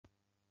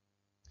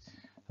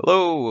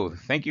Hello,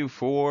 thank you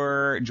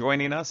for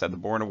joining us at the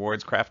Boren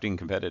Awards Crafting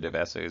Competitive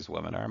Essays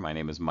webinar. My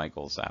name is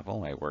Michael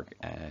Saffle. I work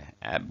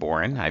at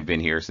Boren. I've been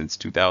here since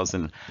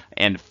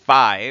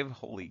 2005.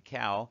 Holy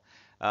cow.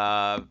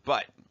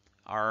 But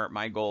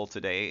my goal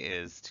today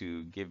is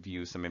to give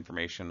you some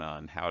information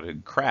on how to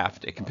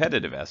craft a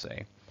competitive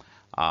essay.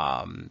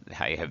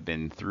 I have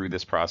been through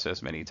this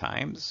process many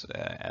times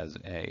as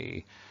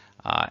a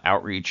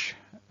outreach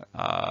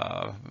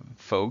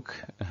folk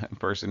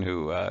person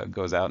who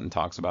goes out and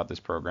talks about this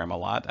program a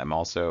lot. I'm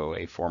also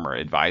a former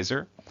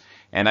advisor,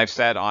 and I've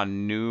sat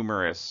on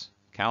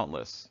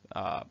countless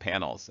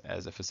panels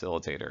as a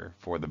facilitator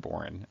for the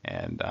Boren,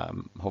 and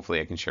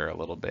hopefully I can share a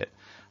little bit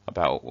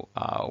about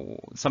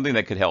something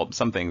that could help,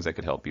 some things that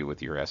could help you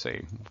with your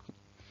essay.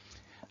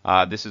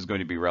 This is going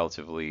to be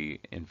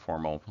relatively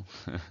informal,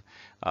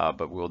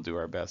 but we'll do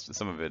our best.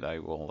 Some of it I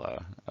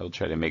will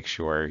try to make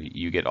sure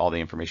you get all the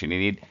information you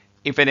need.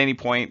 If at any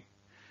point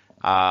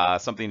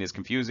something is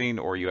confusing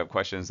or you have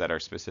questions that are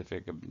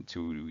specific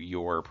to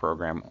your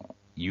program,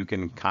 you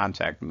can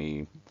contact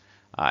me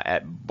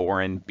at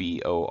Boren,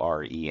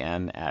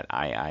 B-O-R-E-N, at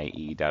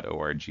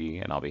iie.org,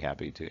 and I'll be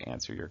happy to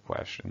answer your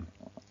question.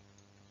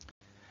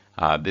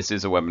 This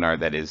is a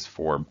webinar that is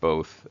for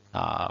both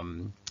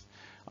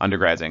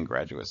undergrads and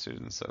graduate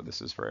students, so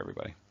this is for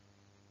everybody.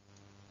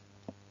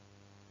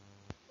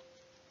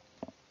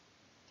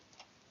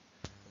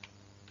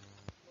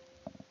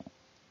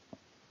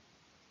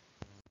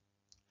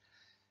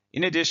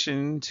 In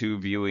addition to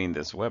viewing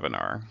this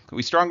webinar,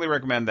 we strongly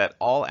recommend that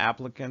all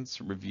applicants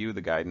review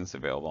the guidance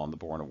available on the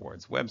Boren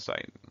Awards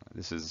website.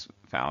 This is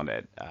found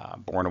at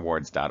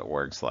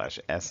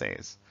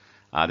borenawards.org/essays.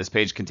 This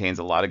page contains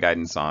a lot of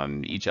guidance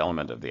on each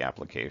element of the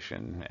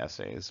application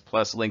essays,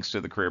 plus links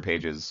to the career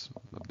pages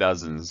of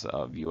dozens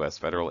of U.S.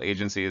 federal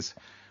agencies,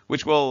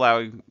 which will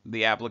allow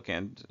the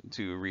applicant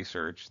to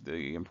research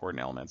the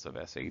important elements of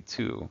Essay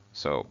 2.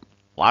 So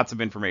lots of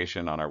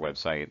information on our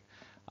website.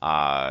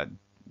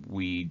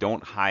 We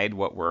don't hide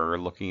what we're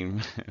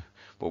looking,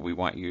 what we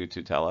want you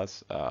to tell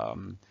us.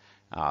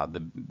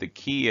 The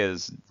key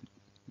is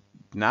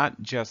not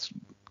just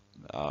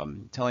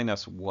telling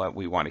us what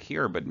we want to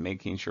hear, but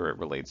making sure it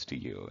relates to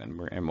you,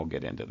 and we'll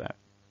get into that.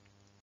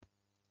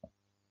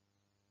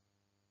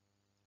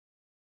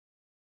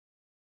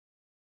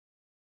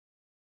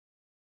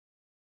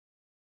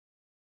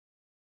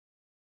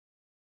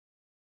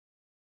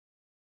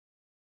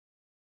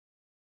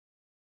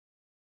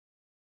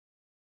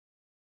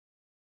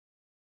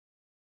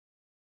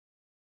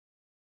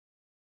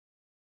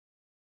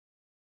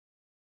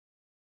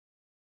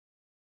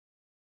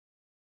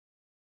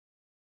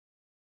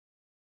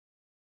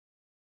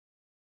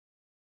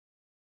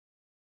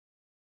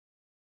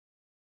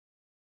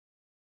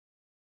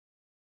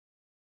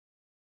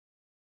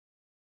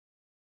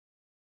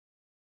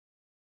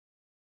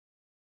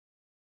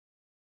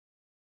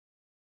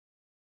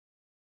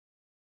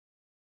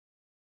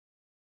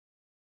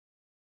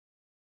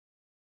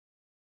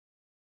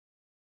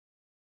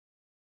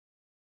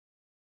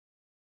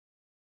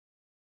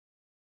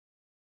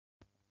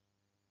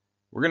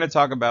 We're going to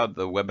talk about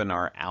the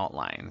webinar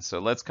outline. So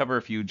let's cover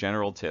a few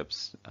general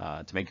tips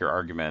to make your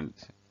argument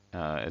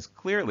as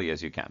clearly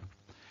as you can.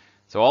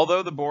 So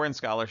although the Boren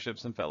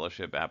scholarships and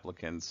fellowship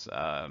applications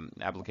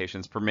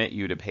permit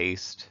you to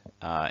paste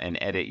and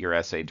edit your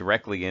essay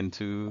directly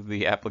into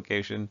the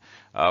application,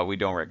 we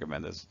don't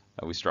recommend this.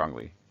 We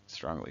strongly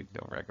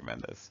don't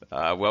recommend this.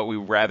 What we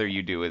rather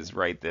you do is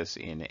write this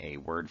in a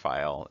Word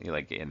file,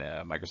 like in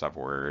a Microsoft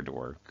Word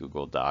or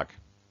Google Doc,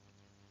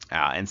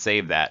 and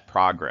save that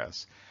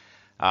progress.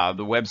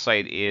 The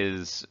website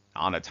is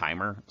on a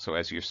timer, so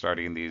as you're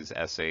starting these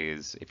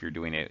essays, if you're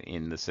doing it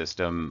in the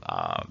system,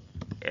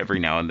 every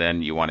now and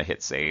then you want to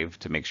hit save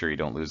to make sure you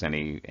don't lose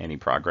any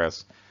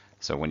progress.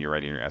 So when you're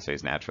writing your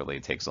essays, naturally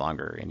it takes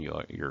longer, and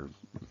you're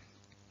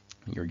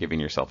giving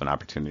yourself an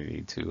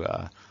opportunity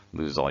to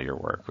lose all your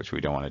work, which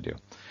we don't want to do.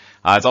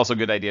 It's also a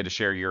good idea to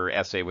share your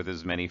essay with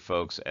as many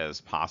folks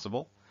as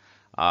possible.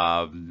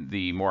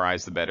 The more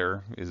eyes, the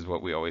better is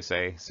what we always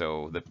say.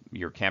 So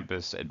your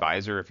campus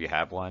advisor, if you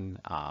have one,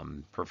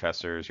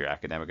 professors, your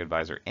academic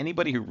advisor,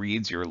 anybody who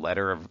reads your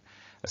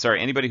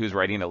anybody who's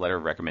writing a letter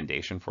of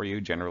recommendation for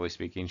you, generally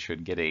speaking,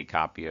 should get a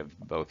copy of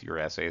both your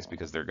essays,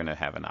 because they're going to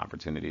have an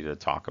opportunity to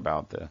talk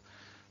about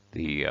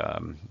the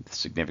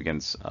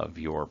significance of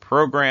your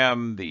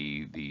program,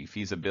 the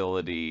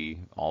feasibility,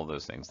 all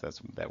those things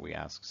that we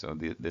ask. So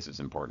this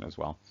is important as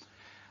well.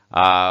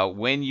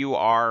 When you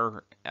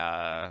are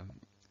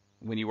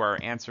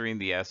answering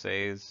the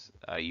essays,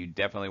 you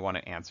definitely want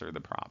to answer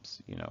the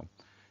prompts.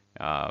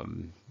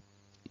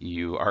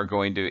 You are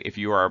going to, if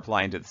you are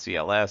applying to the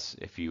CLS,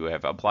 if you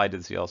have applied to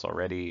the CLS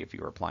already, if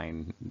you are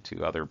applying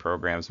to other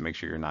programs, make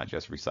sure you're not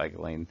just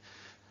recycling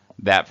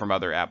that from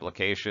other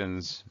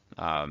applications.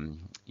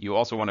 You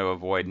also want to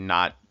avoid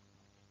not,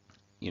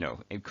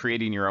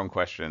 creating your own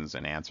questions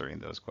and answering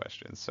those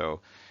questions.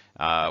 So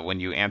when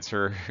you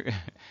answer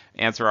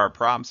our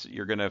prompts,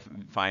 you're going to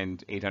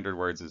find 800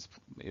 words is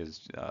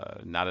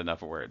not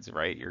enough words,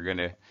 right?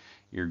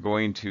 you're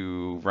going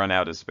to run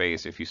out of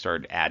space if you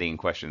start adding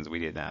questions we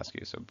didn't ask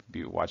you. So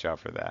watch out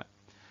for that.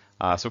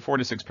 So 4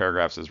 to 6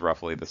 paragraphs is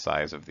roughly the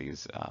size of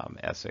these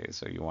essays.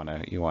 So you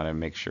want to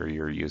make sure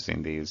you're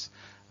using these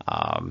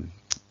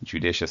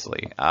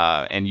judiciously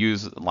and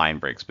use line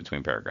breaks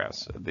between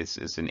paragraphs. This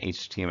is an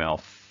HTML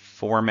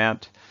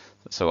format.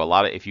 So a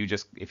lot of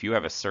if you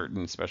have a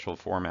certain special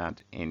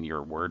format in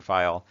your Word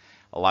file,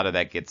 a lot of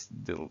that gets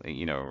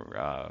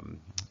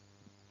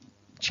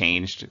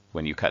changed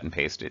when you cut and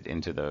paste it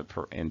into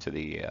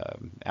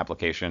the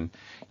application.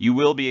 You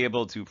will be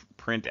able to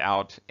print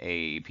out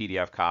a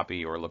PDF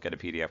copy or look at a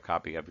PDF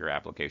copy of your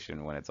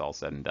application when it's all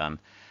said and done.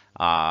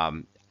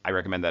 I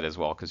recommend that as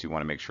well because you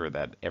want to make sure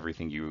that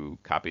everything you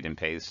copied and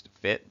pasted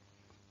fit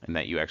and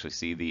that you actually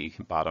see the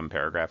bottom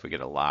paragraph. We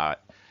get a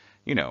lot,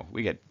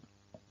 we get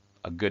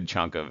a good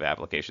chunk of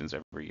applications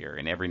every year,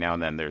 and every now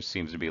and then there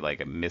seems to be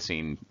like a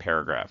missing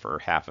paragraph or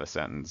half a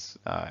sentence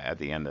at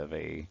the end of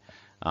a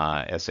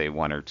essay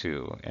 1 or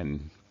 2,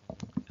 and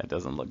that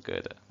doesn't look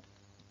good.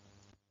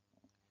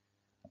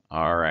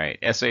 All right,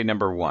 essay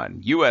number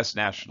 1, U.S.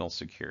 national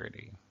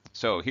security.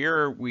 So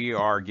here we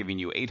are giving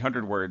you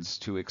 800 words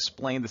to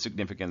explain the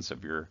significance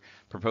of your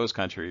proposed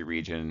country,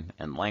 region,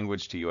 and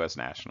language to U.S.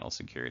 national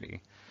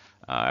security.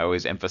 I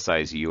always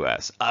emphasize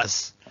U.S.,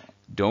 us.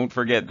 Don't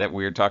forget that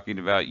we're talking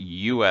about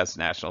U.S.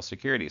 national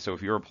security. So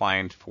if you're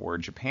applying for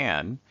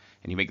Japan,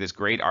 and you make this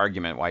great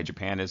argument why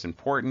Japan is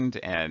important,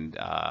 and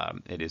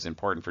it is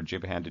important for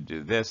Japan to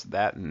do this,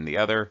 that, and the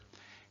other,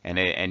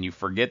 and you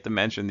forget to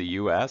mention the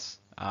U.S.,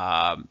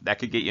 that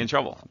could get you in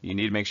trouble. You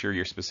need to make sure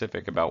you're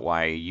specific about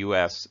why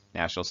U.S.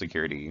 national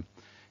security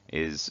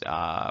is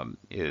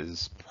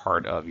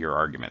part of your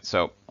argument.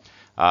 So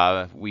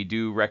we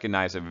do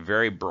recognize a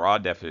very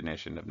broad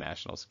definition of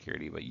national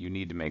security, but you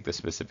need to make the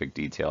specific,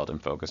 detailed,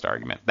 and focused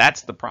argument.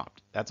 That's the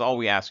prompt. That's all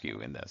we ask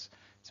you in this.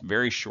 It's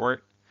very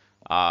short,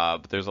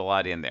 but there's a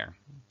lot in there.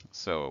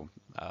 So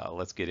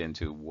let's get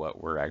into what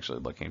we're actually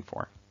looking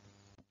for.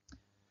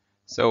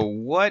 So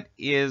what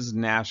is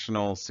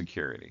national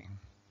security?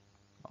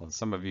 Well,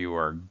 some of you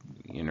are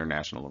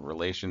international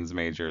relations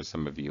majors.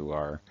 Some of you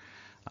are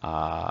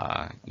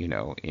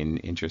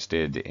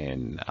interested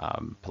in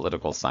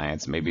political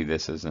science. Maybe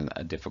this isn't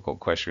a difficult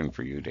question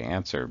for you to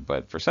answer,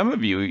 but for some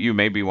of you, you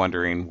may be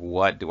wondering,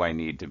 what do I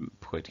need to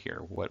put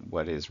here?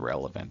 What is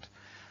relevant?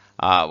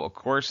 Well, of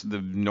course,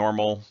 the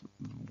normal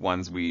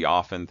ones we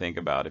often think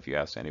about, if you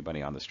ask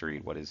anybody on the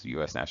street, what is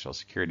U.S. national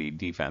security?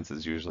 Defense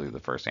is usually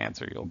the first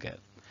answer you'll get.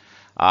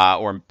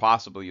 Or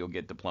possibly you'll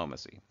get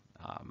diplomacy.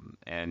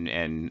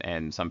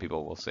 And some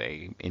people will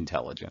say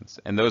intelligence,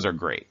 and those are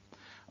great.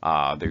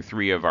 They're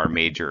 3 of our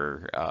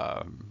major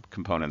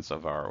components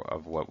of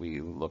what we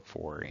look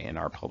for in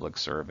our public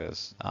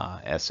service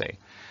essay.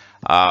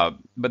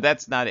 But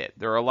that's not it.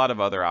 There are a lot of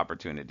other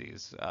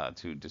opportunities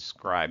to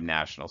describe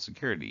national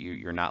security.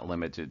 You're not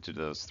limited to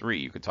those 3.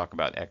 You could talk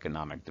about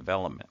economic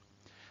development,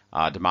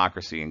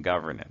 democracy and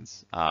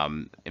governance,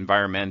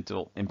 environment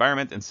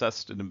and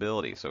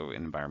sustainability, so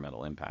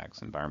environmental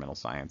impacts, environmental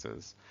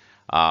sciences,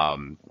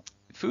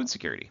 food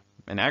security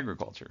and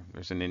agriculture.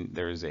 There's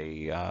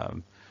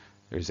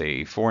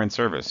a foreign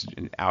service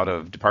out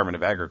of Department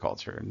of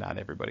Agriculture not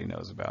everybody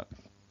knows about.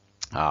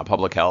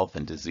 Public health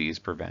and disease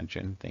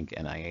prevention, think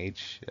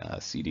NIH,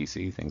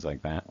 CDC, things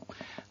like that.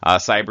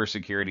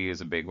 Cybersecurity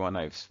is a big one.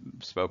 I've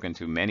spoken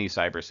to many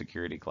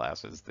cybersecurity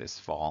classes this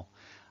fall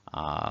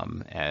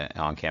on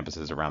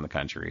campuses around the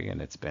country,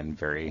 and it's been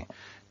very,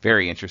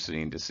 very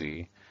interesting to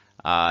see.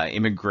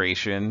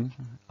 Immigration,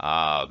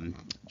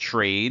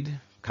 trade,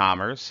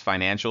 commerce,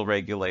 financial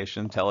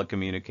regulation,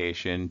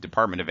 telecommunication,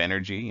 Department of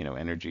Energy.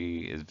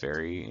 Energy is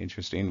very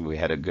interesting. We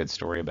had a good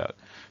story about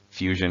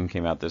fusion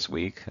came out this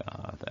week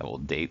that will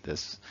date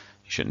this.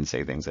 You shouldn't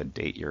say things that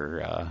date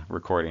your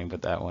recording,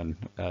 but that one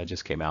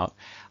just came out.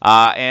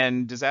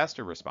 And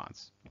disaster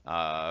response,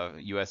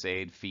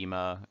 USAID,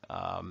 FEMA,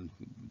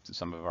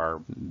 some of our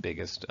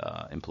biggest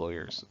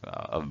employers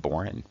of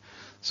Boren.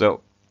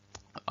 So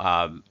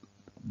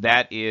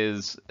that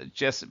is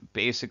just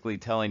basically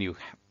telling you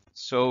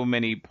so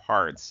many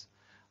parts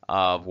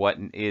of what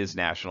is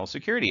national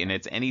security, and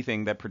it's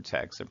anything that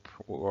protects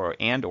or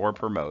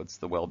promotes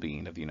the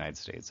well-being of the United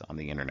States on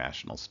the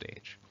international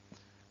stage,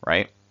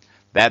 right?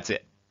 That's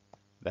it.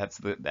 That's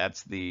the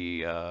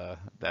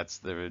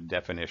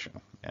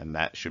definition, and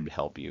that should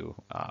help you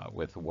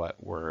with what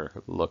we're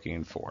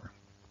looking for.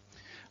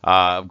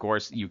 Of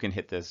course, you can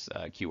hit this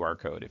QR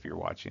code if you're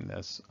watching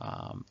this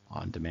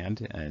on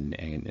demand, and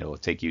it will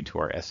take you to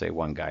our Essay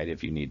 1 guide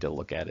if you need to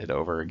look at it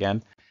over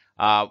again.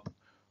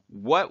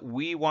 What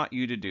we want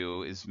you to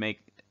do is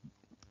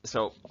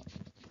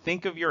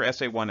think of your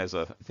Essay 1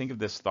 think of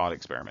this thought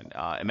experiment.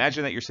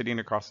 Imagine that you're sitting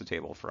across the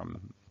table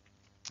from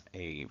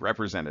a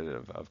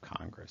representative of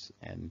Congress,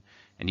 and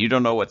you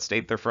don't know what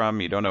state they're from,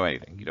 you don't know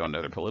anything, you don't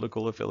know their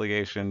political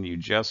affiliation, you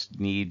just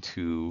need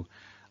to,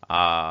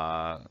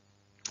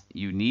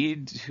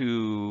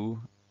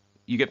 you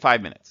get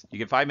 5 minutes. You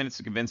get 5 minutes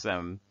to convince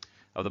them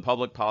of the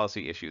public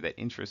policy issue that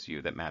interests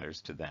you, that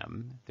matters to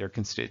them, their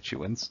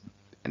constituents,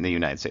 in the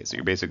United States. So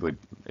you're basically,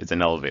 it's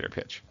an elevator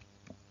pitch.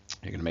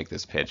 You're going to make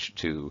this pitch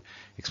to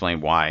explain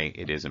why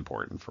it is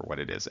important for what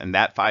it is. And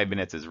that 5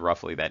 minutes is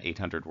roughly that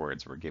 800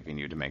 words we're giving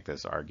you to make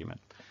this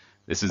argument.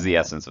 This is the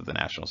essence of the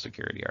national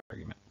security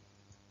argument.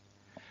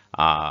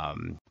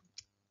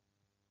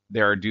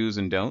 There are do's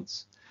and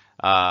don'ts.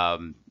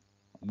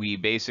 We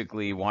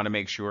basically want to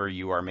make sure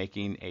you are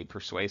making a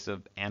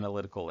persuasive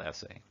analytical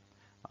essay.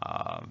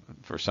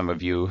 For some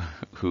of you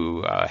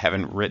who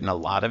haven't written a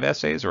lot of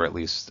essays, or at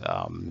least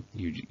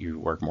you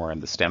work more in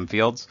the STEM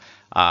fields,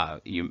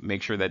 you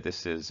make sure that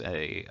this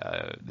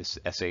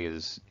essay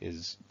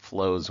is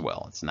flows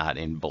well. It's not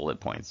in bullet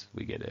points.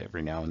 We get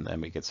every now and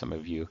then we get some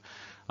of you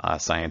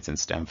science and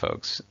STEM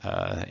folks,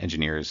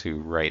 engineers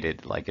who write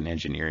it like an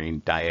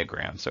engineering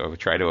diagram. So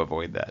try to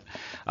avoid that.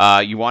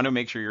 You want to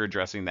make sure you're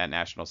addressing that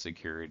national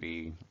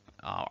security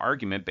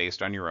argument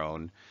based on your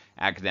own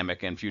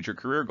academic and future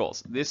career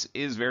goals. This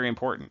is very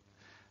important.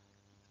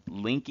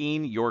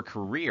 Linking your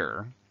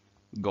career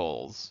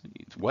goals,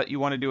 what you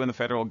want to do in the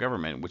federal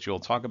government, which you'll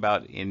talk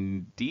about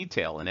in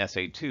detail in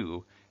Essay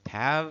 2,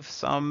 have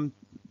some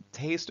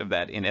taste of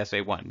that in Essay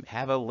 1.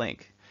 Have a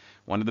link.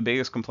 One of the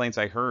biggest complaints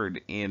I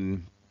heard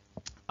in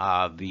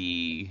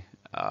the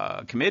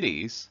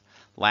committees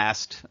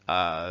last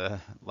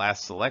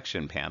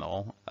selection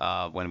panel,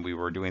 when we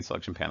were doing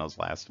selection panels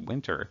last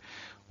winter,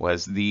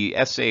 was the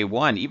essay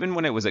 1. Even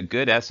when it was a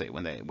good essay,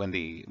 when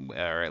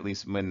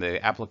the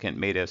applicant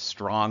made a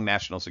strong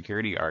national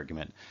security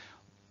argument,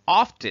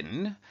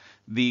 often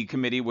the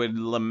committee would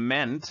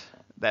lament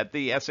that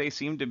the essay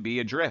seemed to be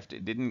adrift.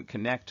 It didn't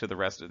connect to the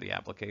rest of the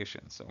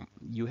application. So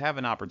you have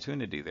an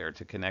opportunity there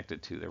to connect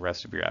it to the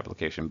rest of your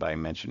application by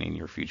mentioning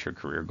your future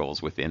career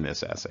goals within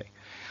this essay.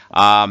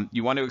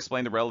 You want to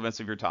explain the relevance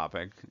of your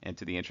topic and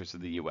to the interests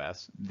of the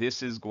U.S.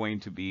 This is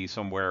going to be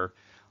somewhere,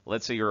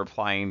 let's say you're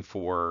applying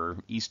for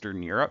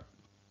Eastern Europe,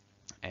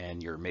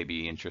 and you're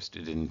maybe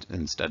interested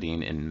in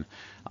studying in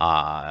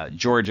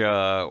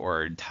Georgia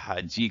or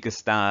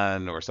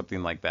Tajikistan or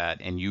something like that,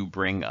 and you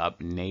bring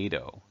up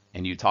NATO,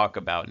 and you talk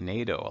about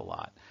NATO a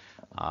lot.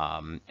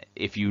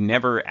 If you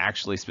never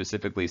actually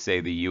specifically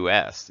say the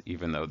U.S.,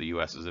 even though the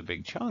U.S. is a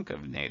big chunk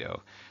of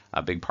NATO,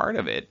 a big part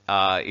of it,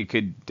 it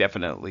could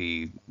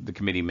definitely, the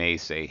committee may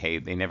say, hey,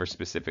 they never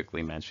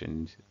specifically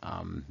mentioned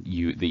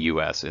the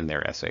U.S. in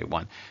their essay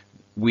 1.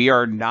 We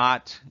are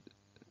not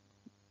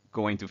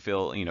going to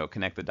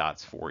connect the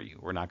dots for you.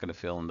 We're not going to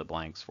fill in the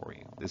blanks for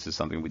you. This is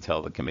something we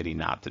tell the committee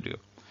not to do.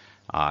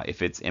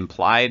 If it's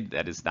implied,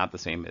 that is not the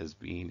same as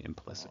being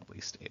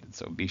implicitly stated.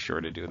 So be sure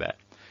to do that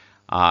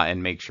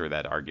and make sure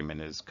that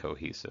argument is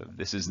cohesive.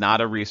 This is not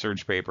a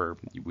research paper.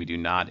 We do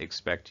not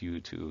expect you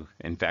to,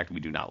 in fact, we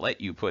do not let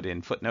you put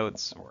in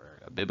footnotes or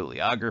a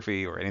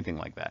bibliography or anything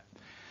like that.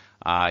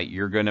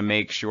 You're going to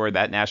make sure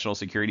that national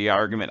security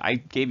argument, I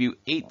gave you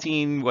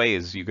 18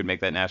 ways you could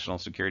make that national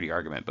security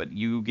argument, but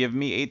you give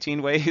me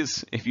 18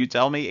 ways, if you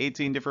tell me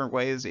 18 different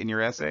ways in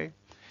your essay,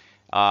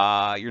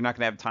 you're not going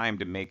to have time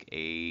to make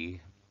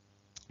a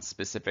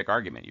specific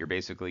argument. You're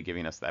basically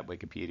giving us that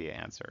Wikipedia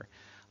answer.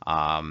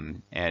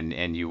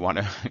 And you want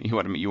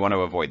to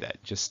avoid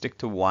that. Just stick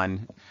to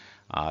one,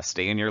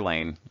 stay in your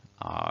lane,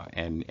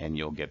 and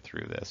you'll get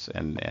through this,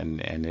 and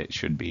it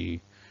should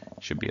be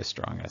a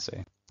strong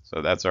essay.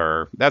 So that's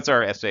our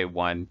essay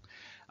 1.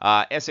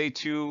 Essay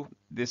 2,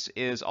 this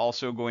is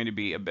also going to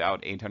be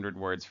about 800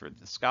 words for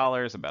the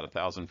scholars, about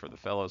 1,000 for the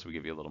fellows. We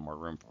give you a little more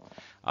room.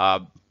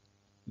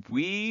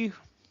 We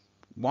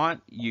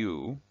want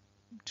you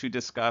to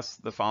discuss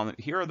the following.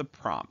 Here are the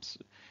prompts.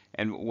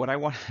 And what I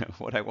want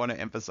to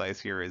emphasize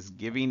here is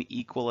giving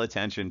equal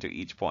attention to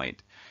each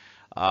point.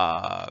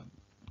 Wow,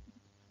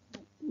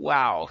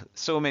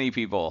 so many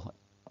people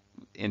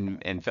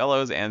in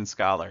fellows and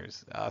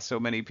scholars, so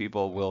many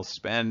people will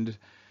spend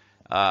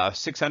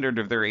 600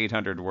 of their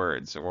 800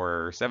 words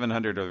or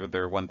 700 of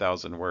their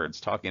 1,000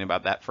 words talking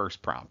about that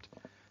first prompt.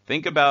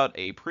 Think about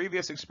a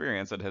previous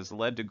experience that has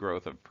led to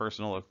growth of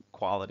personal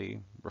quality,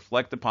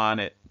 reflect upon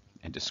it,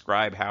 and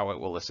describe how it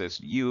will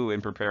assist you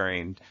in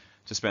preparing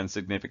to spend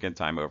significant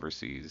time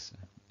overseas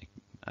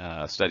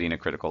studying a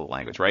critical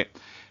language, right?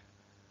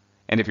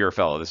 And if you're a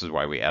fellow, this is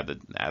why we add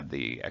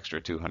the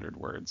extra 200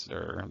 words,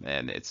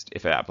 and it's,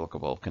 if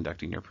applicable,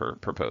 conducting your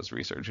proposed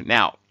research.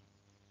 Now,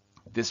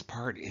 this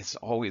part is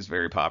always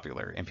very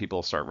popular, and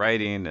people start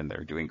writing, and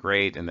they're doing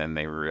great, and then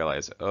they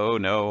realize, oh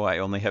no, I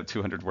only have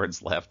 200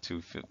 words left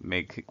to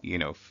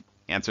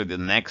answer the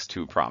next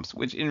 2 prompts,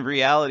 which in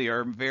reality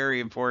are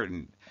very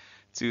important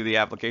to the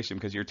application,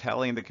 because you're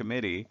telling the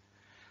committee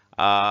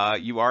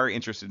you are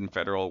interested in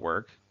federal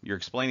work. You're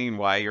explaining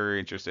why you're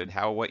interested,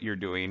 what you're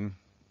doing,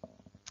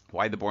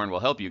 why the Boren will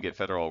help you get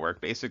federal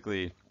work.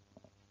 Basically,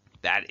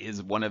 that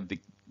is one of the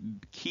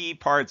key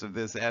parts of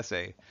this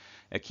essay,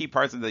 key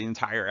parts of the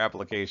entire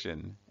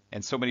application.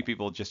 And so many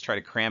people just try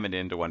to cram it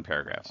into one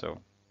paragraph.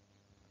 So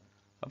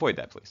avoid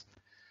that, please.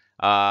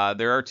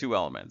 There are 2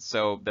 elements.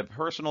 So the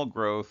personal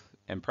growth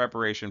and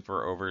preparation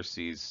for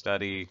overseas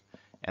study,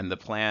 and the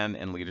plan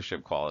and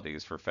leadership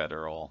qualities for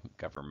federal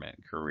government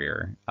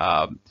career.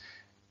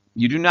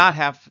 You do not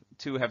have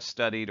to have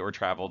studied or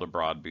traveled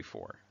abroad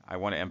before. I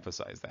want to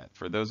emphasize that.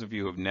 For those of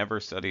you who have never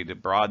studied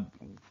abroad,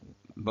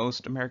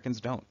 most Americans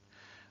don't.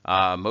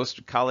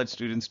 Most college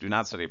students do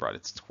not study abroad.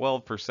 It's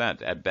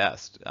 12% at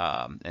best,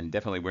 and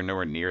definitely we're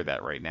nowhere near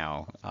that right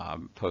now,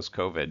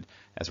 post-COVID,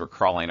 as we're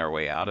crawling our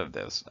way out of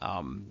this.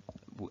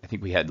 I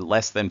think we had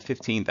less than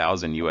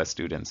 15,000 U.S.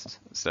 students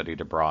studied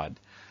abroad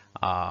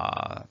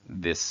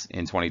this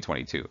in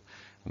 2022.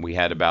 We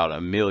had about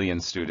 1 million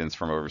students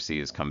from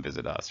overseas come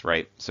visit us,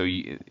 right? So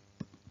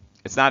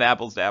it's not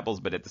apples to apples,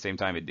 but at the same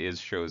time, it is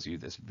shows you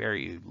this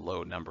very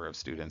low number of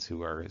students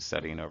who are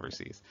studying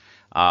overseas.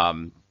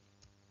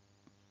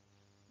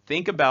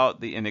 Think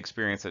about an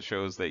experience that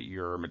shows that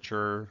you're a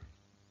mature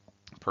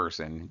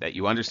person, that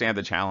you understand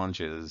the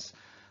challenges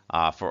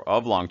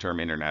of long-term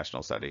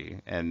international study,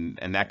 and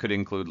that could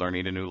include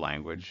learning a new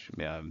language.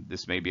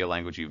 This may be a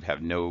language you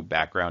have no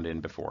background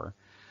in before.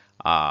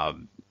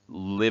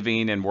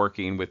 Living and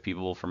working with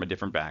people from a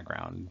different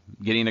background,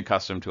 getting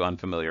accustomed to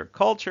unfamiliar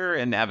culture,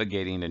 and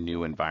navigating a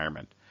new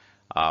environment.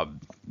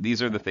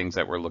 These are the things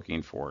that we're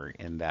looking for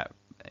in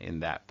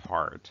that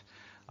part.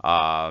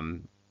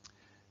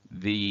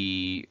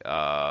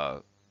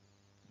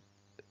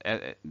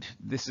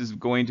 This is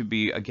going to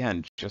be,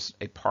 again, just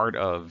a part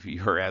of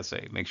your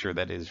essay. Make sure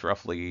that is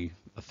roughly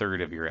a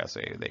third of your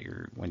essay that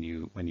when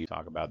you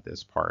talk about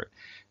this part.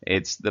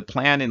 It's the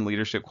plan and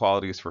leadership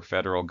qualities for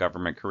federal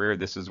government career.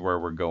 This is where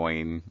we're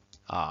going.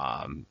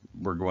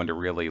 We're going to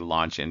really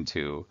launch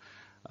into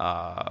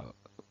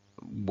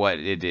what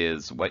it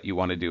is, what you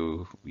want to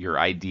do, your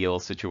ideal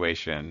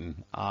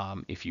situation.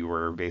 If you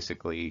were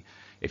basically,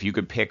 if you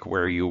could pick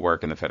where you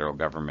work in the federal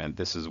government,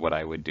 this is what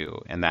I would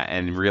do.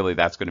 And really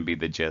that's going to be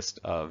the gist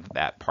of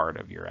that part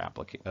of your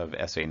of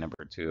essay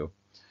number 2.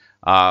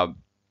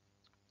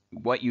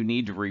 What you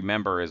need to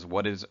remember is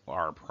what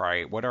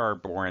are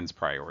Boren's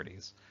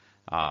priorities?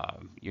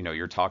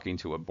 You're talking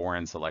to a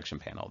Boren selection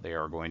panel. They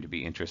are going to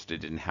be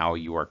interested in how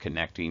you are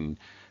connecting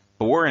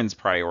Boren's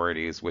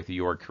priorities with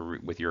your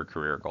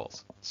career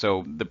goals.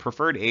 So the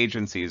preferred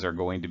agencies are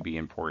going to be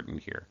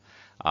important here.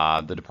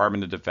 The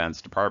Department of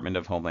Defense, Department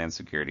of Homeland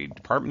Security,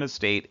 Department of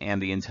State,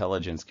 and the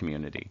intelligence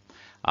community.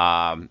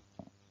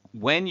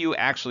 When you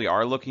actually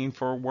are looking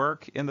for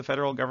work in the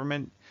federal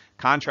government,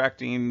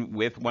 contracting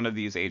with one of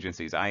these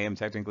agencies, I am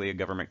technically a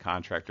government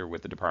contractor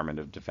with the Department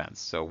of Defense.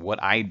 So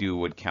what I do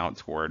would count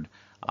toward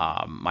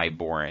my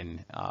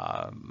Boren,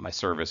 my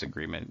service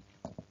agreement,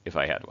 if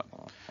I had one.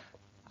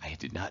 I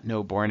did not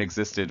know Boren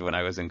existed when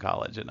I was in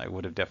college, and I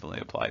would have definitely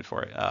applied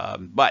for it.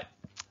 But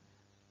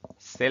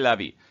c'est la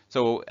vie.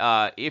 So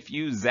if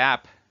you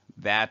zap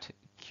that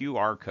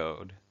QR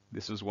code,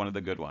 this is one of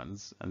the good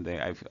ones, and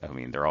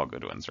they're all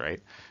good ones,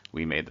 right?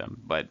 We made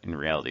them, but in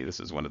reality, this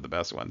is one of the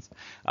best ones.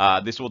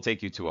 This will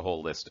take you to a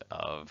whole list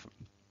of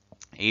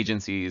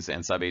agencies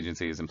and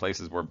sub-agencies and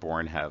places where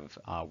Boren have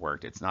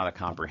worked. It's not a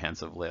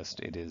comprehensive list.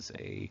 It is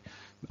a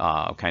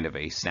kind of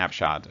a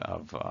snapshot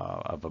of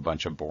a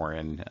bunch of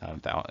Boren,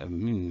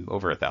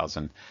 over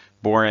 1,000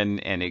 Boren,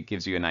 and it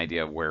gives you an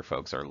idea of where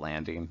folks are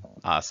landing.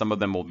 Some of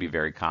them will be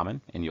very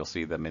common, and you'll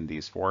see them in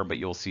these 4, but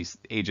you'll see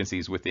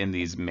agencies within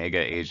these mega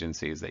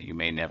agencies that you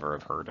may never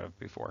have heard of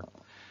before.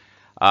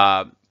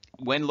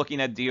 When looking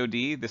at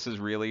DoD, this is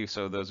really,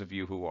 so those of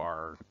you who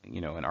are,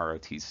 an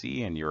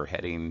ROTC and you're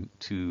heading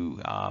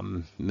to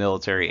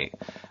military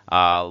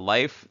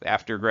life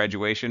after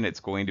graduation, it's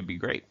going to be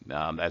great.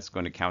 That's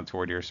going to count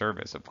toward your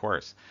service, of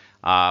course.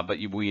 But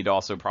we'd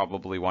also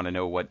probably want to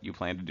know what you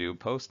plan to do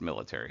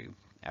post-military.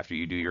 After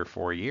you do your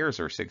 4 years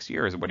or 6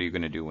 years, what are you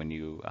going to do when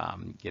you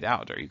get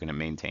out? Are you going to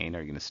maintain? Are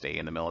you going to stay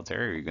in the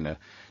military? Are you going to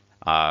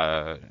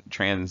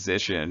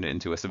transition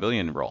into a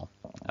civilian role?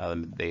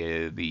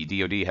 The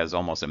DoD has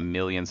almost 1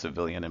 million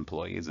civilian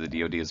employees. The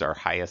DoD is our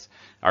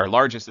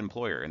largest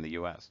employer in the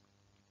U.S.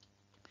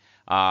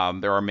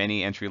 There are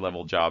many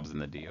entry-level jobs in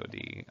the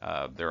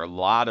DoD. There are a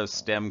lot of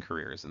STEM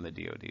careers in the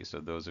DoD, so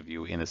those of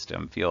you in a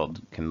STEM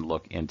field can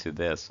look into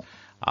this.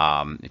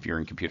 If you're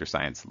in computer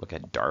science, look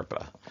at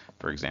DARPA,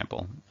 for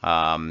example.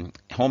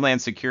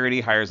 Homeland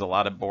Security hires a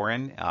lot of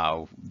Boren.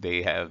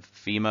 They have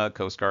FEMA,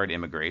 Coast Guard,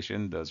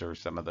 Immigration. Those are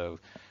some of the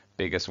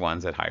biggest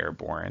ones that hire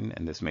Boren,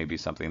 and this may be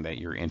something that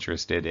you're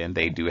interested in.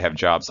 They do have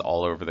jobs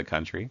all over the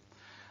country.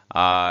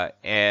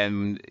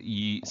 And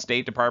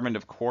State Department,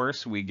 of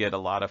course, we get a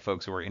lot of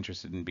folks who are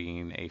interested in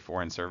being a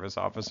Foreign Service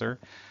officer.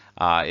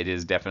 It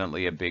is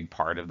definitely a big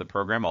part of the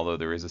program, although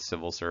there is a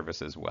civil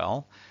service as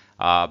well.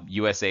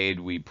 USAID,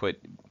 we put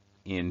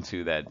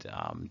into that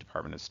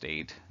Department of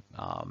State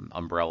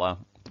umbrella.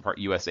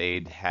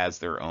 USAID has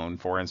their own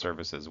Foreign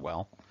Service as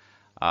well.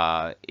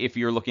 If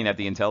you're looking at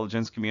the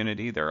intelligence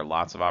community, there are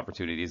lots of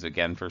opportunities,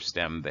 again, for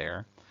STEM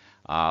there.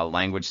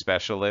 Language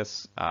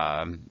specialists,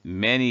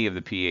 many of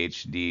the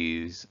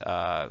PhDs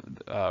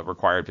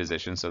required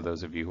positions, so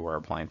those of you who are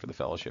applying for the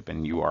fellowship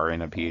and you are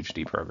in a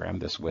PhD program,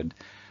 this would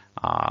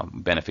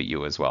benefit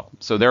you as well.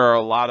 So there are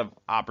a lot of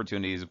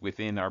opportunities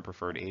within our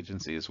preferred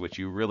agencies, which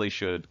you really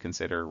should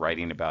consider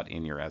writing about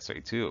in your essay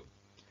too.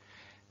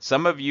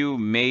 Some of you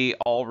may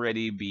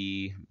already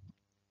be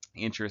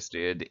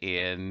interested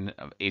in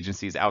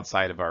agencies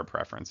outside of our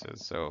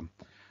preferences. So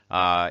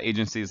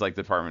agencies like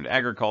the Department of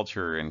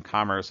Agriculture and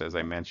Commerce, as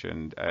I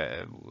mentioned,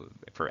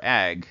 for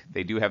ag,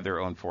 they do have their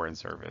own foreign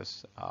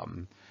service.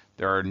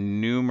 There are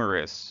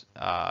numerous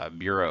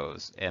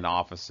bureaus and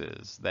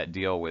offices that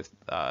deal with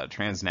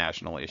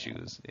transnational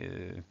issues.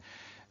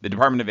 The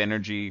Department of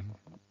Energy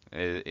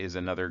is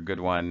another good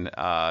one.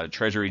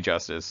 Treasury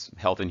Justice,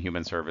 Health and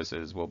Human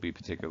Services will be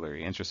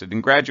particularly interested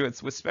in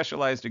graduates with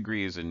specialized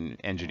degrees in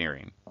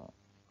engineering,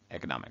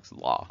 economics,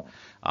 law,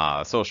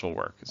 social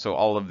work. So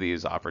all of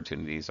these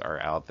opportunities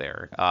are out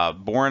there.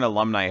 Boren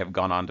alumni have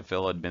gone on to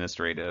fill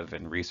administrative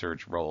and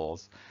research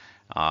roles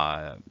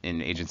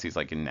in agencies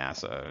like in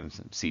NASA,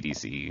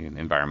 CDC,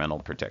 Environmental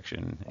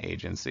Protection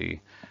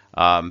Agency.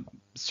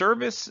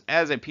 Service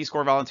as a Peace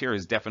Corps volunteer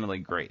is definitely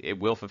great. It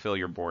will fulfill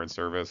your Boren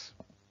service.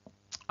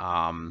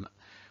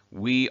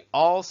 We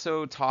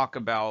also talk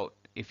about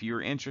if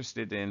you're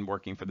interested in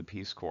working for the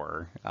Peace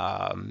Corps,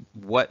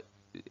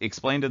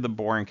 explain to the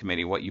Boren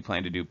Committee what you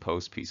plan to do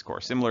post Peace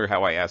Corps. Similar to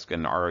how I ask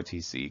an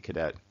ROTC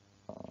cadet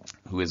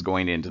who is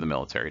going into the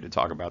military to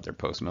talk about their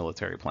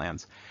post-military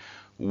plans.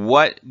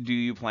 What do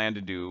you plan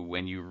to do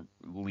when you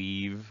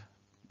leave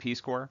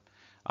Peace Corps?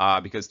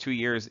 Because 2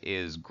 years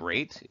is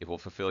great. It will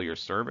fulfill your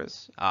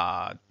service,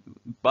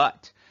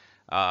 but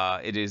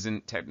it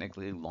isn't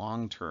technically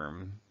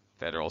long-term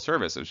federal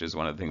service, which is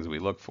one of the things we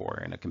look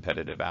for in a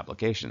competitive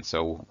application.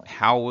 So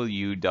how will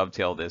you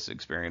dovetail this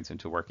experience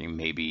into working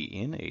maybe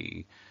in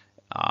a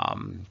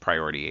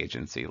priority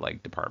agency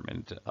like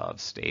Department of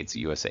State's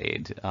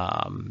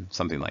USAID,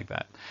 something like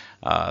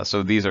that.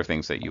 So these are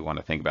things that you want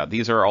to think about.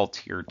 These are all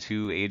tier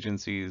 2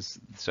 agencies.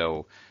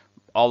 So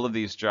all of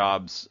these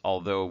jobs,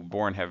 although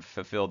Boren have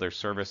fulfilled their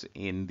service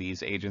in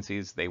these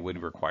agencies, they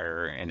would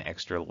require an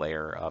extra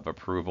layer of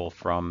approval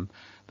from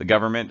the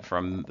government,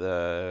 from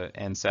the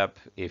NSEP,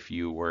 if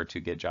you were to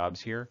get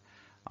jobs here.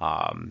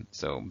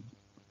 So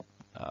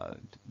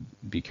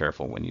be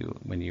careful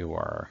when you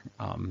are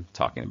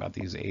talking about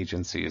these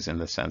agencies, in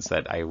the sense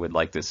that I would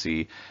like to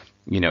see,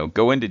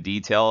 go into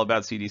detail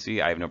about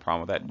CDC. I have no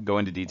problem with that. Go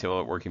into detail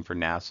about working for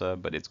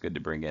NASA, but it's good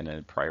to bring in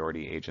a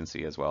priority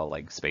agency as well,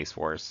 like Space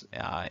Force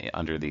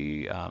under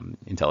the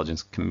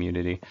intelligence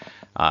community.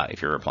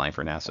 If you're applying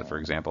for NASA, for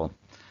example,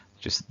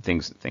 just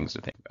things to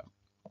think about.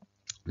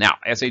 Now,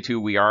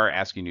 SA2, we are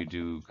asking you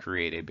to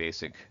create a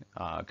basic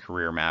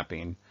career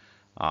mapping.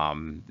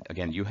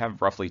 Again, you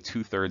have roughly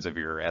 2/3 of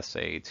your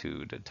essay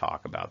to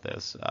talk about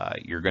this.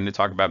 You're going to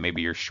talk about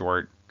maybe your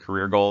short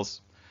career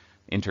goals,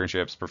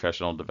 internships,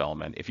 professional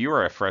development. If you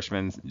are a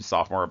freshman,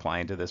 sophomore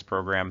applying to this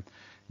program,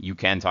 you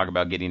can talk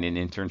about getting an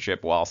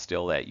internship while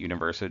still at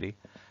university.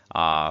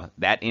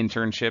 That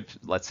internship,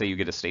 let's say you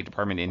get a State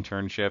Department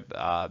internship,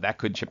 that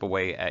could chip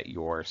away at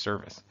your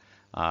service.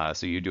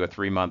 So you do a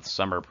 3-month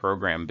summer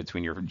program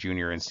between your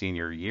junior and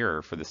senior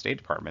year for the State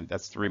Department.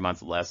 That's 3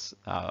 months less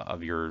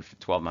of your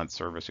 12-month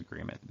service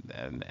agreement,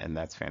 and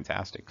that's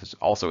fantastic, because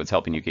also it's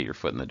helping you get your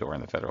foot in the door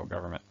in the federal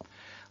government.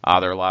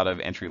 There are a lot of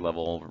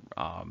entry-level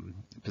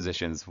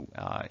positions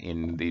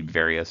in the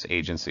various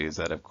agencies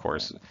that, of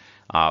course,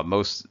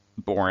 most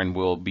Boren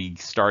will be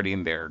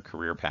starting their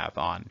career path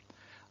on.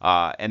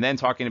 And then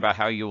talking about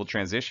how you will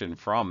transition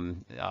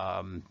from,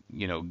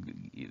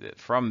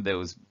 from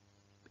those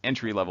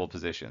entry-level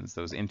positions,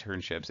 those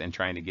internships, and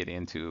trying to get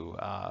into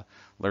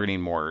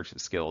learning more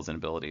skills and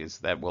abilities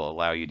that will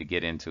allow you to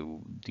get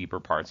into deeper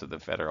parts of the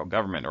federal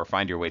government, or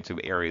find your way to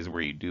areas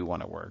where you do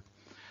want to work.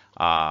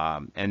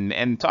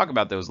 And talk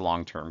about those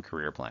long-term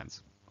career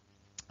plans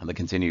and the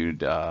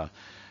continued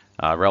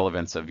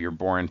relevance of your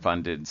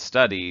Boren-funded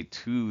study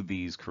to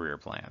these career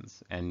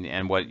plans,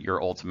 and what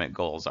your ultimate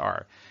goals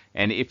are.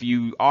 And if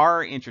you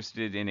are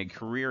interested in a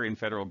career in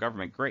federal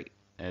government, great.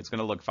 And it's going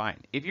to look fine.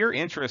 If your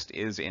interest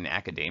is in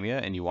academia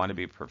and you want to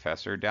be a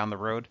professor down the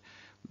road,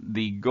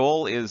 the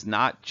goal is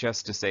not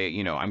just to say,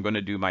 I'm going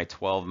to do my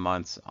 12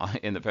 months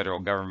in the federal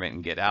government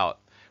and get out.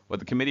 What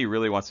the committee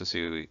really wants to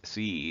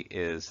see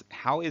is,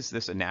 how is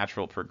this a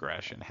natural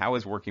progression? How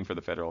is working for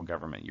the federal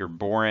government? You're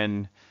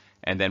Boren,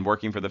 and then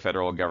working for the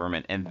federal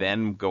government, and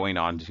then going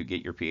on to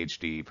get your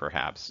PhD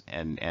perhaps,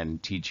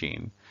 and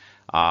teaching.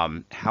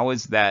 How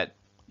is that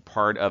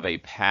part of a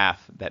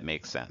path that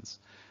makes sense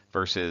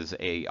versus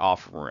a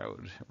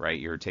off-road, right?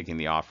 You're taking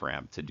the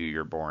off-ramp to do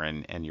your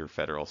Boren and your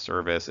federal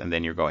service, and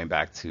then you're going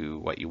back to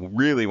what you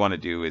really want to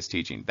do is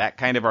teaching. That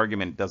kind of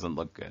argument doesn't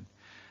look good.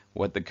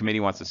 What the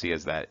committee wants to see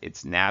is that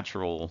it's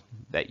natural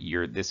that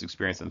this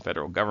experience in the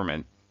federal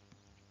government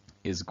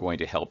is going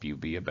to help you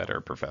be a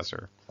better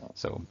professor.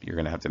 So you're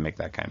going to have to make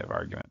that kind of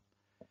argument.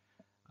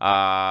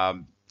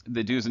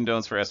 The do's and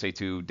don'ts for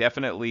SA2,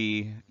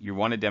 definitely you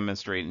want to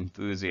demonstrate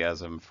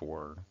enthusiasm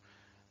for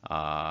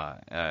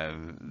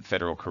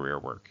federal career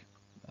work.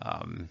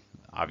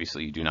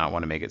 Obviously, you do not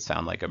want to make it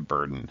sound like a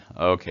burden.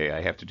 Okay,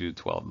 I have to do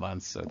 12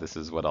 months, so this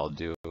is what I'll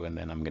do, and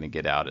then I'm going to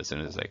get out as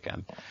soon as I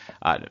can.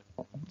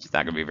 It's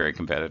not going to be very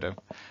competitive.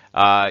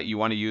 You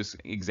want to use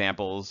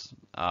examples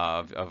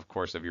of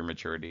course, of your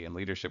maturity and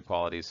leadership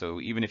qualities. So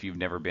even if you've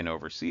never been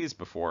overseas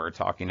before,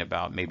 talking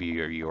about maybe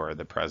you are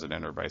the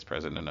president or vice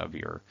president of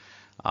your,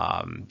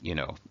 you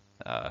know,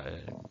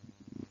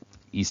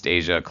 East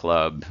Asia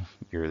Club,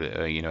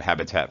 your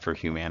Habitat for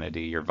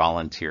Humanity, your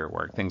volunteer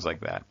work, things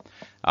like that.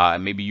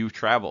 Maybe you've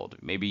traveled.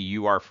 Maybe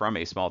you are from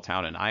a small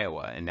town in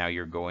Iowa, and now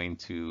you're going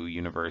to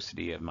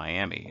University of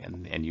Miami,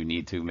 and you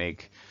need to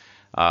make,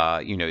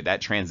 that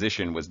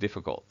transition was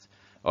difficult.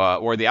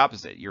 Or the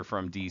opposite, you're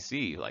from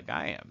DC, like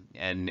I am,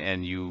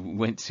 and you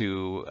went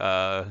to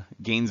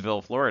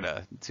Gainesville,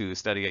 Florida, to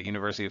study at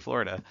University of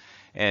Florida,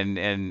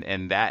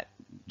 and that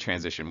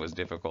transition was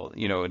difficult.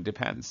 It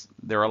depends.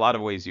 There are a lot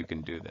of ways you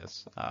can do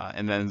this.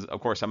 And then,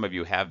 of course, some of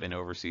you have been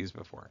overseas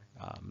before.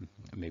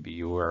 Maybe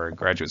you were a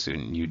graduate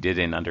student, you did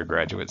an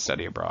undergraduate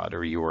study abroad,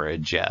 or you were a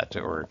JET,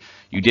 or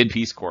you did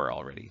Peace Corps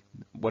already.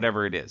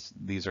 Whatever it is,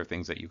 these are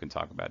things that you can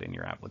talk about in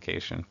your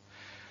application.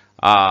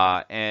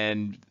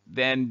 And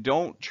then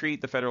don't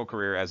treat the federal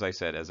career, as I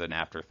said, as an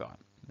afterthought.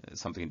 It's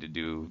something to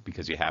do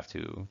because you have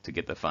to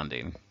get the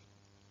funding.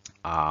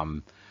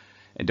 And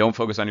don't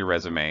focus on your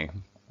resume.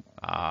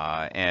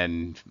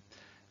 And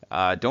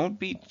don't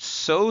be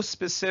so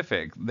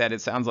specific that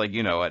it sounds like,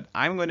 what,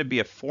 I'm going to be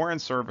a foreign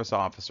service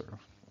officer.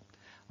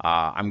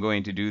 I'm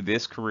going to do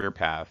this career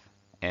path,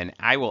 and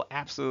I will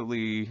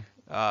absolutely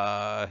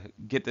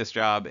get this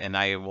job, and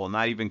I will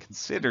not even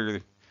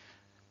consider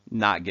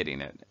not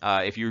getting it.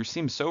 If you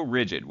seem so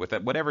rigid with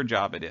it, whatever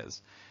job it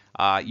is,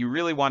 you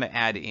really want to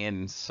add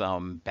in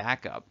some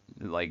backup.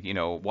 Like,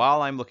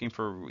 while I'm looking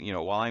for,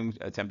 while I'm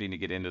attempting to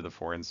get into the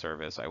foreign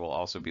service, I will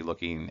also be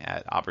looking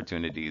at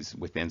opportunities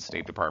within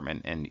State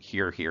Department and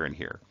here, and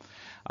here.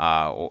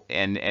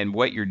 And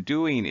what you're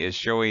doing is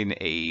showing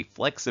a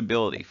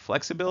flexibility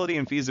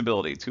and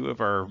feasibility, two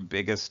of our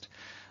biggest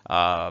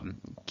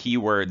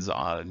keywords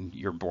on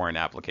your Boren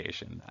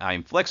application.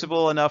 I'm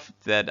flexible enough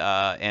that,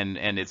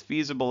 and it's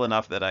feasible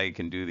enough that I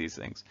can do these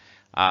things.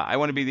 I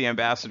want to be the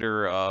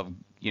ambassador of,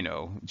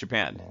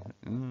 Japan.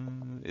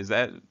 Is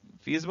that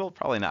feasible?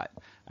 Probably not.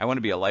 I want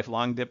to be a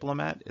lifelong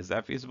diplomat. Is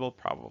that feasible?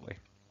 Probably.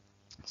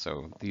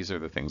 So these are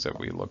the things that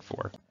we look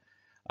for.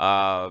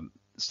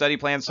 Study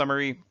plan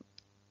summary.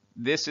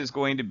 This is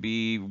going to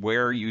be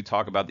where you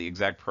talk about the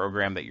exact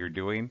program that you're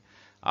doing.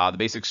 The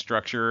basic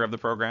structure of the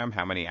program,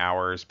 how many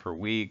hours per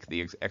week,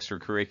 the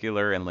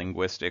extracurricular and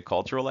linguistic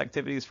cultural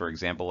activities. For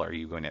example, are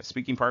you going to have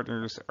speaking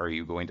partners? Are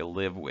you going to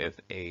live with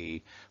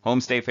a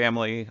homestay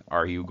family?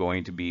 Are you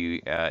going to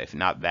be, if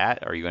not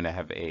that, are you going to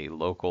have a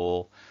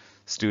local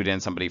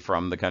student, somebody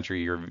from the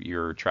country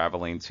you're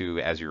traveling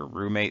to as your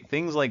roommate?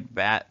 Things like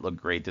that look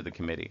great to the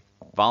committee.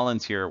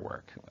 Volunteer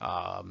work.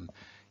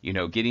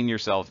 Getting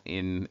yourself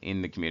in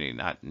the community,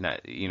 not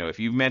if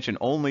you mention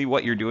only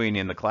what you're doing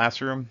in the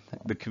classroom,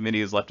 the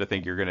committee is left to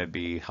think you're going to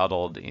be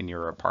huddled in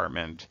your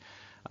apartment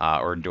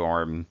or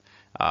dorm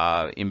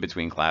in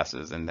between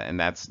classes, and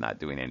that's not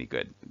doing any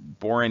good.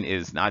 Boren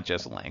is not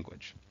just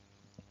language.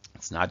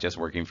 It's not just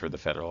working for the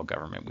federal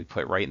government. We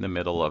put right in the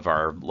middle of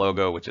our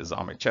logo, which is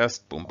on my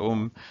chest, boom,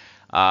 boom,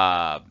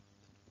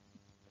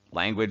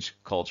 language,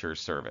 culture,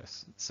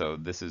 service. So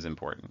this is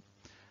important.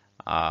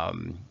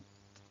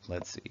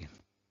 Let's see.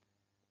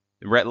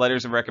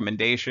 Letters of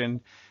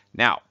recommendation.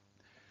 Now,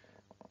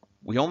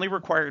 we only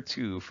require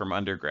 2 from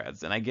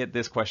undergrads, and I get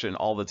this question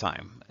all the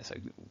time. It's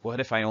like, what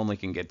if I only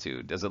can get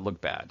 2? Does it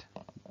look bad?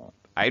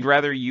 I'd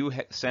rather you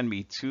send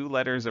me 2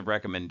 letters of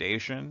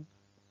recommendation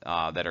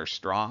that are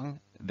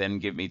strong than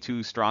give me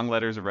 2 strong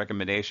letters of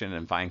recommendation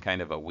and find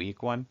kind of a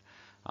weak one.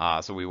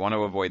 So we want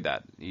to avoid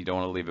that. You don't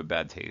want to leave a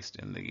bad taste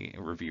in the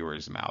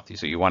reviewer's mouth.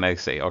 So you want to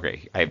say,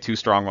 okay, I have 2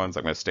 strong ones.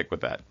 I'm going to stick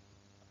with that.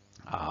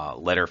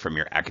 Letter from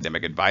your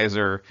academic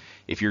advisor.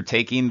 If you're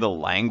taking the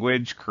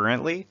language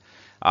currently,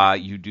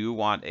 you do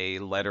want a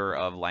letter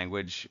of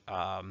language,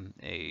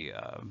 a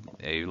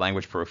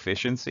language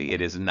proficiency. It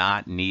is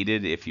not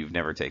needed if you've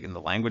never taken the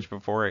language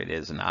before. It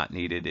is not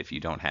needed if you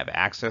don't have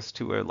access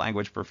to a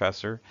language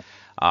professor.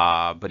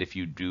 But if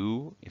you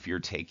do, if you're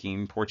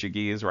taking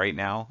Portuguese right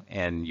now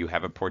and you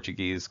have a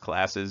Portuguese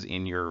classes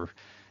in your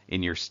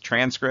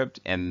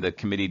transcript and the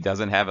committee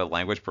doesn't have a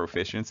language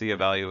proficiency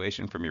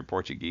evaluation from your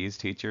Portuguese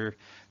teacher,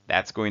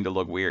 that's going to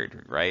look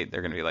weird, right?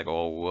 They're going to be like,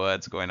 oh,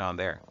 what's going on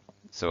there?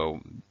 So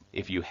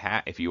if you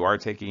are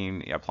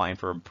applying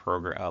for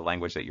a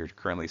language that you're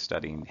currently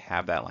studying,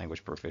 have that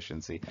language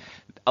proficiency.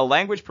 A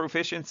language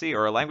proficiency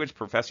or a language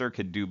professor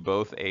could do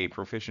both a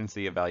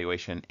proficiency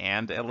evaluation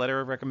and a letter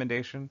of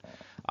recommendation.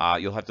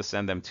 You'll have to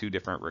send them 2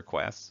 different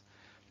requests.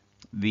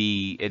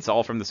 It's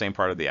all from the same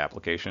part of the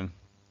application.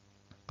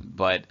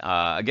 But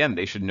again,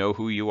 they should know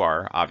who you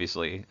are,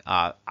 obviously.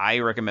 I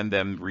recommend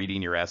them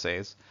reading your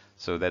essays.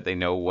 so that they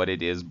know what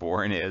it is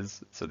Boren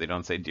is, so they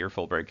don't say, "Dear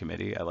Fulbright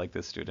Committee, I like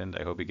this student.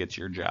 I hope he gets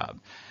your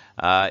job."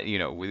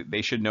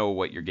 They should know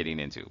what you're getting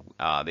into.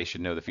 They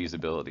should know the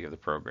feasibility of the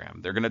program.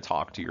 They're going to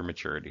talk to your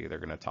maturity. They're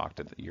going to talk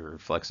to your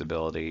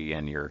flexibility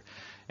and your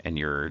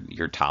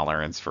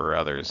tolerance for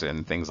others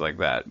and things like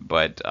that.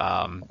 But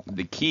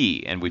the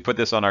key, and we put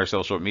this on our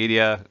social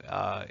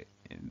media,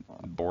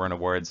 Boren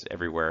Awards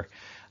everywhere.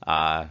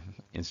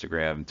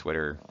 Instagram,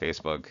 Twitter,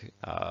 Facebook.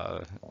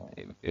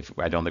 If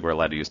I don't think we're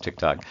allowed to use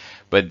TikTok,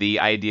 but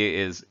the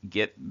idea is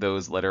get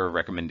those letter of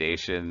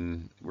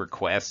recommendation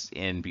requests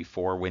in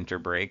before winter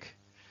break.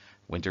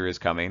 Winter is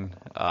coming.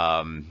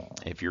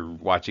 If you're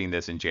watching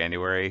this in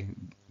January,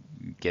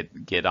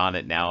 get on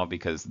it now,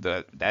 because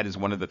that is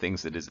one of the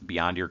things that is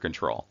beyond your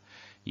control.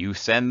 You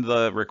send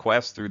the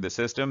request through the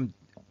system.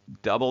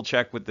 Double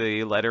check with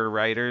the letter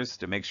writers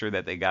to make sure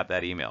that they got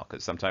that email,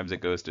 because sometimes it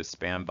goes to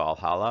spam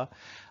Valhalla,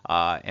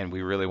 and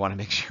we really want to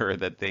make sure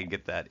that they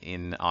get that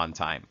in on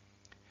time.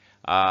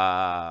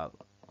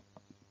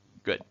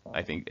 Good.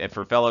 I think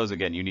for fellows,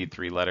 again, you need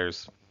 3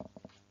 letters.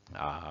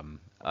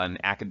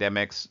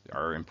 Academics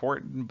are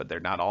important, but they're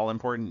not all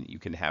important. You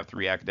can have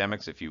 3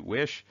 academics if you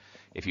wish.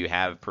 If you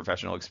have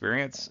professional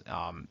experience,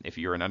 if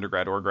you're an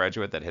undergrad or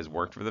graduate that has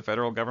worked for the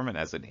federal government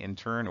as an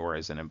intern or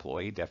as an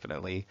employee,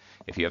 definitely.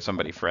 If you have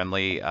somebody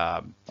friendly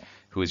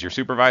who is your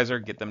supervisor,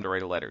 get them to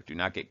write a letter. Do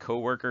not get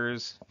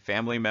coworkers,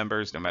 family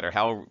members, no matter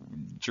how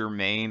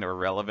germane or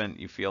relevant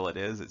you feel it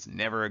is. It's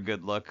never a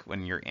good look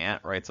when your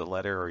aunt writes a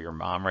letter or your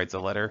mom writes a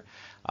letter.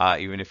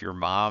 Even if your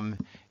mom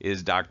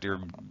is Dr.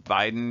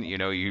 Biden,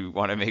 you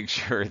want to make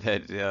sure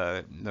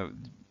that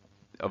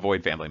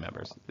avoid family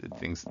members.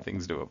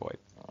 Things to avoid.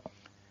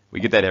 We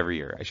get that every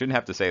year. I shouldn't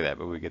have to say that,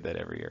 but we get that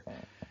every year.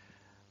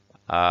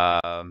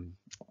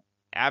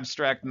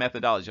 Abstract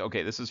methodology.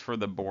 Okay, this is for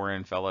the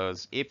Boren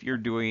Fellows. If you're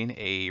doing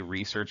a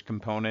research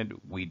component,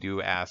 we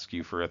do ask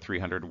you for a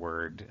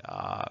 300-word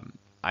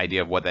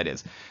idea of what that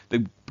is.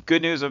 The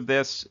good news of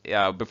this,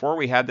 before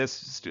we had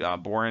this,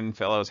 Boren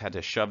Fellows had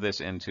to shove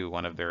this into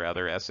one of their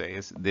other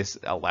essays. This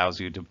allows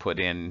you to put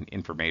in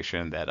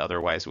information that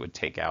otherwise would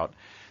take out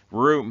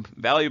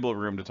valuable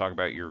room to talk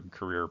about your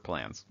career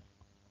plans.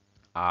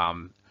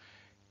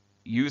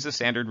 Use a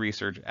standard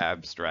research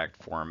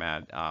abstract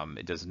format.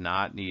 It does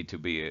not need to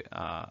be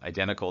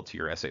identical to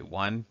your essay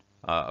 1,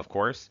 of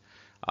course,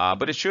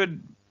 but it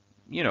should,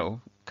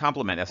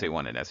 complement essay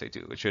 1 and essay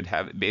 2. It should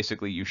have,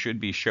 basically, you should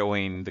be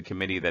showing the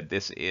committee that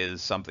this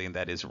is something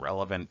that is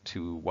relevant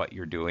to what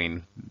you're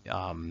doing,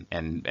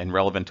 and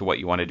relevant to what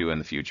you want to do in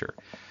the future.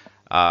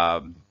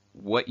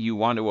 What you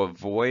want to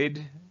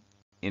avoid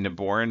in a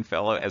Boren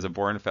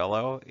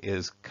Fellow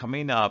is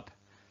coming up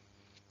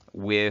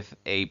with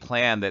a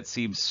plan that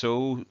seems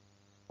so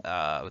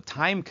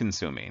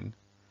time-consuming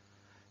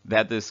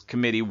that this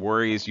committee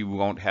worries you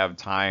won't have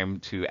time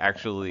to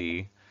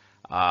actually,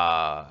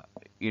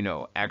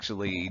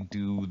 actually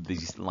do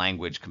this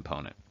language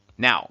component.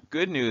 Now,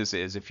 good news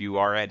is if you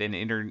are at an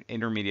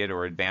intermediate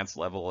or advanced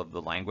level of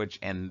the language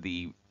and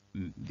the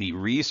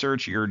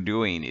research you're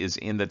doing is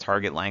in the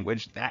target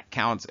language, that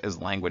counts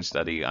as language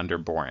study under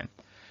Boren.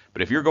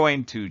 But if you're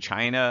going to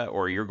China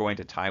or you're going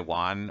to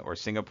Taiwan or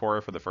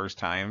Singapore for the first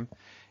time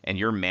and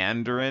your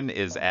Mandarin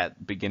is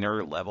at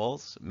beginner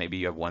levels, maybe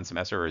you have 1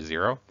 semester or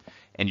 0,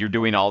 and you're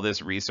doing all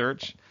this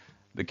research,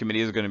 the committee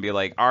is going to be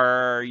like,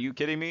 are you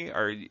kidding me?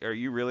 Are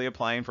you really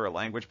applying for a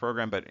language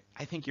program? But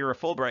I think you're a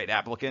Fulbright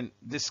applicant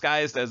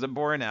disguised as a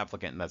Boren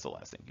applicant, and that's the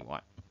last thing you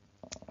want.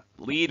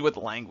 Lead with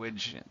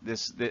language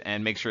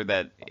and make sure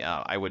that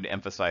I would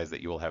emphasize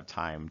that you will have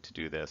time to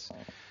do this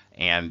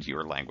and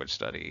your language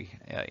study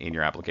in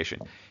your application.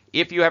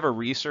 If you have a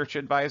research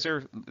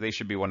advisor, they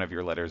should be one of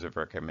your letters of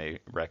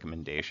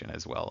recommendation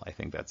as well. I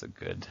think that's a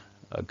good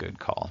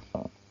call.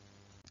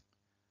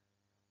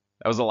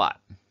 That was a lot.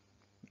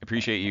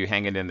 Appreciate you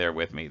hanging in there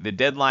with me. The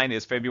deadline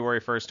is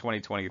February 1st,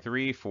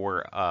 2023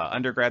 for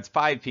undergrads,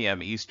 5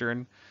 p.m.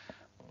 Eastern.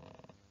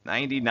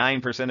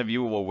 99% of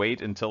you will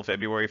wait until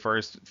February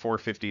 1st,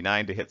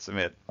 4:59 to hit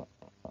submit.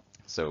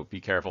 So be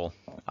careful.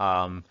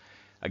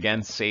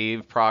 Again,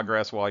 save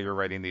progress while you're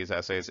writing these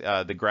essays.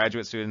 The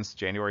graduate students,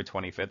 January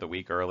 25th, a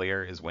week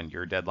earlier, is when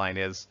your deadline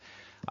is.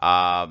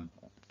 5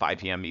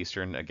 p.m.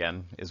 Eastern,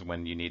 again, is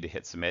when you need to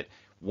hit submit.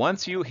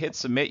 Once you hit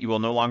submit, you will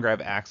no longer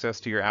have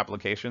access to your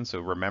application, so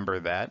remember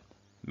that.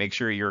 Make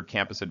sure your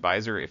campus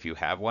advisor, if you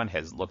have one,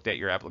 has looked at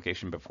your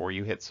application before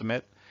you hit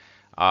submit.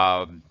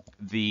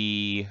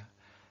 The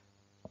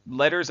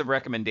letters of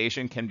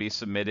recommendation can be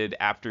submitted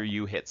after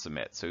you hit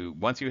submit. So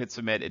once you hit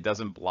submit, it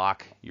doesn't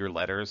block your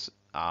letters.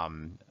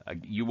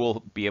 You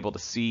will be able to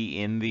see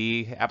in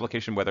the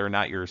application whether or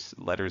not your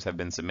letters have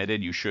been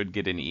submitted. You should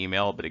get an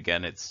email, but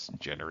again, it's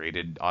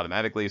generated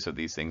automatically, so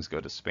these things go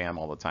to spam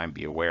all the time.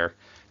 Be aware.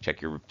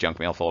 Check your junk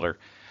mail folder.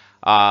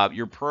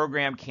 Your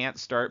program can't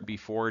start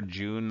before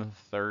June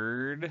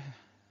 3rd,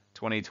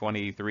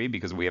 2023,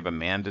 because we have a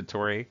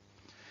mandatory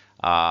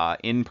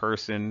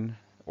in-person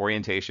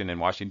orientation in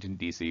Washington,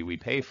 D.C. We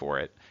pay for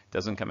it. It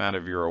doesn't come out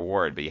of your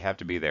award, but you have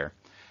to be there.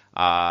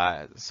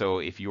 So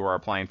if you are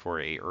applying for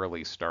a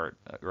early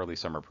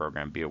summer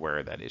program, be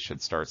aware that it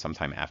should start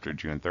sometime after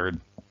June 3rd.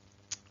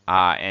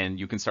 And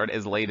you can start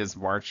as late as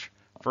March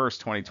 1st,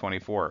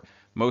 2024.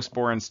 Most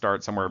Boren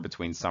start somewhere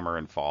between summer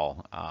and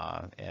fall,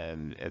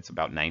 and it's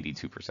about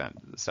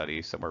 92%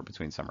 study somewhere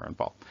between summer and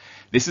fall.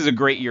 This is a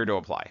great year to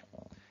apply.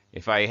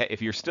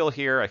 If you're still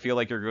here, I feel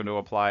like you're going to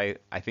apply.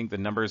 I think the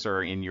numbers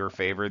are in your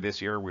favor this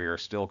year. We are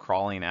still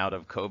crawling out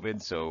of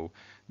COVID, so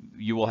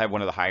you will have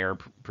one of the higher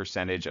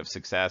percentage of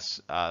success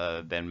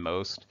than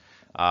most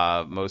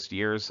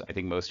years. I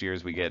think most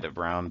years we get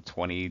around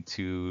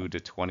 22 to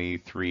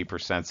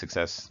 23%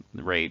 success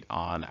rate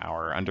on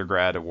our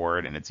undergrad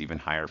award, and it's even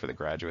higher for the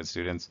graduate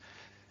students.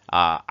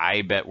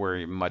 I bet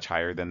we're much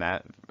higher than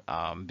that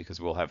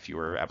because we'll have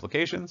fewer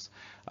applications.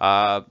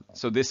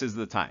 So this is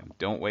the time.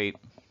 Don't wait.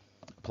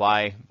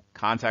 Apply.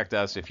 Contact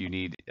us if you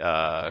need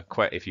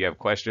if you have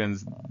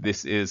questions.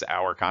 This is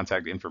our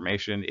contact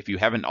information. If you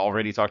haven't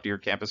already talked to your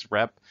campus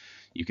rep,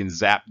 you can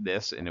zap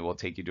this and it will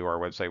take you to our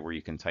website where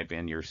you can type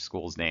in your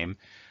school's name.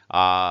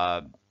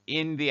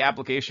 In the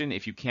application,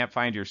 if you can't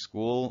find your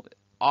school,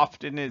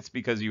 often it's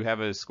because you have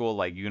a school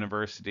like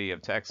University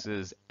of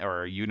Texas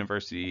or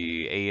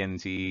University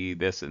A&T,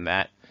 this and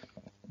that.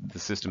 The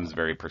system is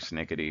very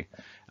persnickety.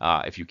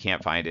 If you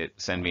can't find it,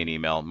 send me an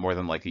email. More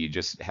than likely, you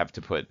just have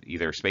to put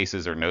either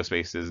spaces or no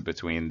spaces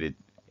between the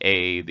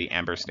A, the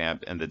amber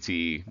stamp, and the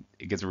T.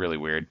 It gets really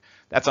weird.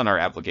 That's on our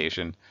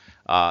application.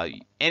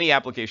 Any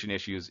application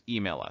issues,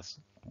 email us.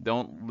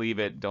 Don't leave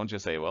it. Don't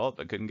just say, well,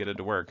 I couldn't get it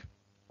to work.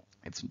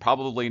 It's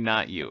probably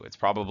not you. It's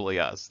probably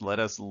us. Let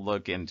us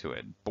look into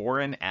it.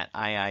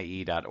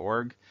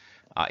 boren@iie.org.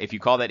 If you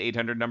call that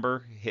 800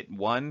 number, hit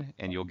 1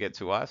 and you'll get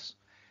to us.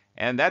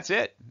 And that's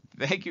it.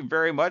 Thank you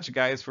very much,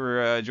 guys,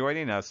 for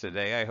joining us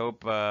today. I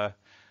hope,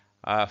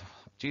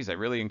 geez, I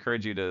really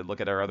encourage you to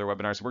look at our other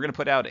webinars. We're going to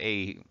put out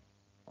a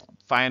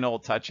final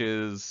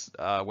touches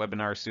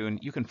webinar soon.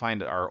 You can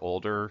find our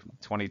older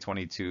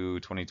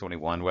 2022,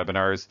 2021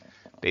 webinars.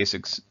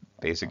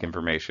 Basic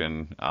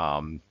information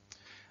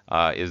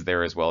is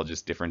there as well,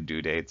 just different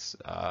due dates.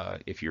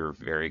 If you're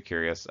very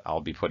curious, I'll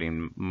be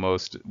putting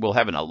we'll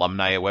have an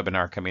alumni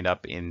webinar coming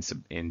up in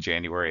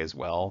January as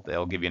well.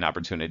 They'll give you an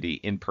opportunity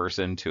in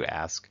person to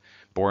ask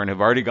Boren,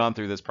 who've already gone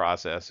through this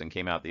process and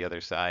came out the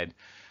other side,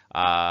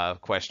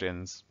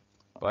 questions.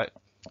 But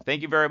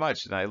thank you very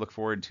much, and I look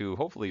forward to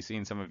hopefully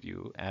seeing some of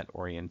you at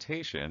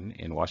orientation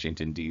in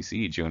Washington,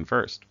 D.C., June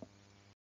 1st.